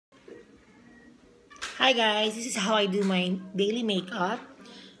Hi guys, this is how I do my daily makeup.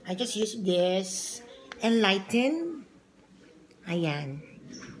 I just use this Enlighten. Ayan.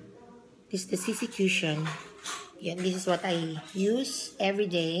 This is the CC Cushion. Yan, this is what I use every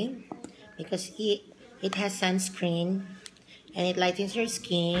day because it has sunscreen and it lightens your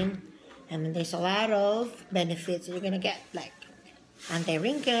skin. And there's a lot of benefits you're gonna get, like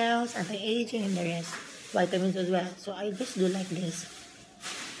anti-wrinkles, anti-aging, and the rest. Vitamins as well. So I just do like this.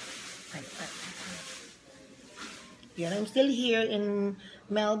 Yeah, I'm still here in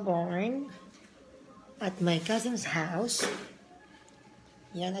Melbourne at my cousin's house.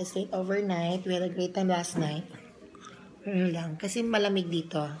 Yan, I stayed overnight. We had a great time last night. Pero lang, kasi malamig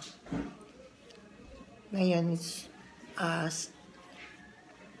dito. Ngayon, it's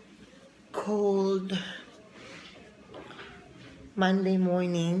cold Monday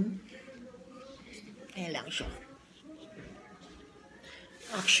morning. Ayan lang siya.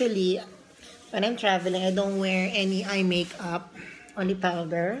 Actually, when I'm traveling, I don't wear any eye makeup, only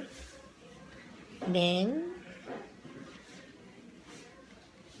powder. Then,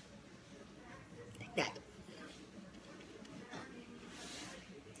 like that.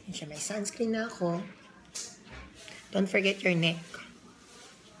 Yan siya, may sunscreen na ako. Don't forget your neck.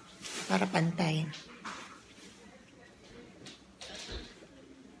 Para pantay.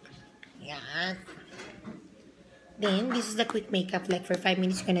 Yan. Then, this is the quick makeup. Like, for 5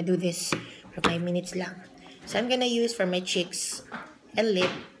 minutes, you're gonna do this. For 5 minutes lang. So, I'm gonna use for my cheeks and lip.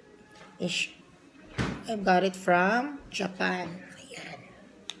 I got it from Japan. Ayan.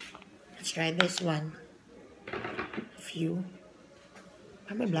 Let's try this one. Few.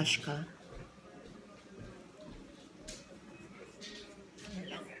 May blush ka.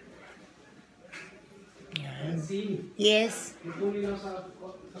 Ayan. Yes.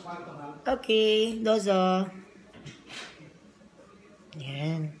 Okay. Dozo.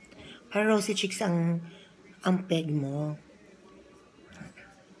 Ayan. Para rosy cheeks ang peg mo.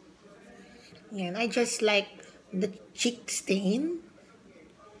 Ayan. I just like the cheek stain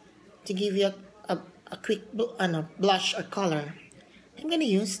to give you a quick blush or color. I'm gonna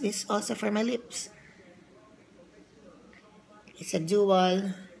use this also for my lips. It's a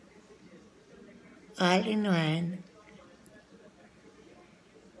dual all-in-one.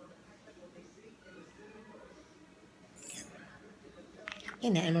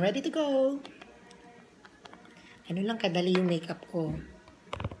 Yan na, I'm ready to go. Ano lang kadali yung makeup ko.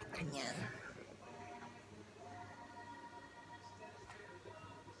 Ganyan.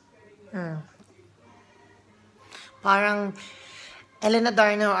 Parang Elena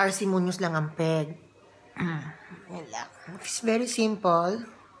Darno or RC Munoz lang ang peg. Yan lang. It's very simple.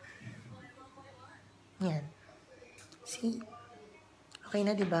 Yan. See? Okay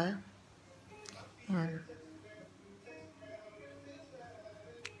na, diba? Yan.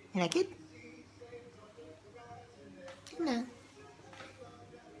 You like it? Yan na.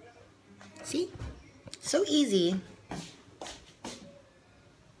 See? So easy.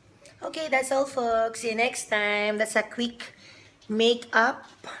 Okay, that's all, folks. See you next time. That's a quick makeup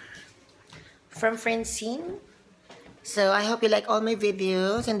from Francine. So I hope you like all my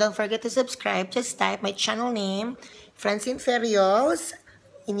videos, and don't forget to subscribe. Just type my channel name, Francine Ferrios,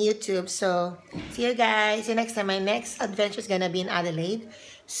 in YouTube. So see you guys. See you next time. My next adventure is gonna be in Adelaide.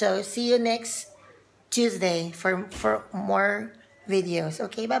 So see you next Tuesday for more videos.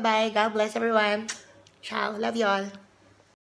 Okay, bye bye. God bless everyone. Ciao. Love you all.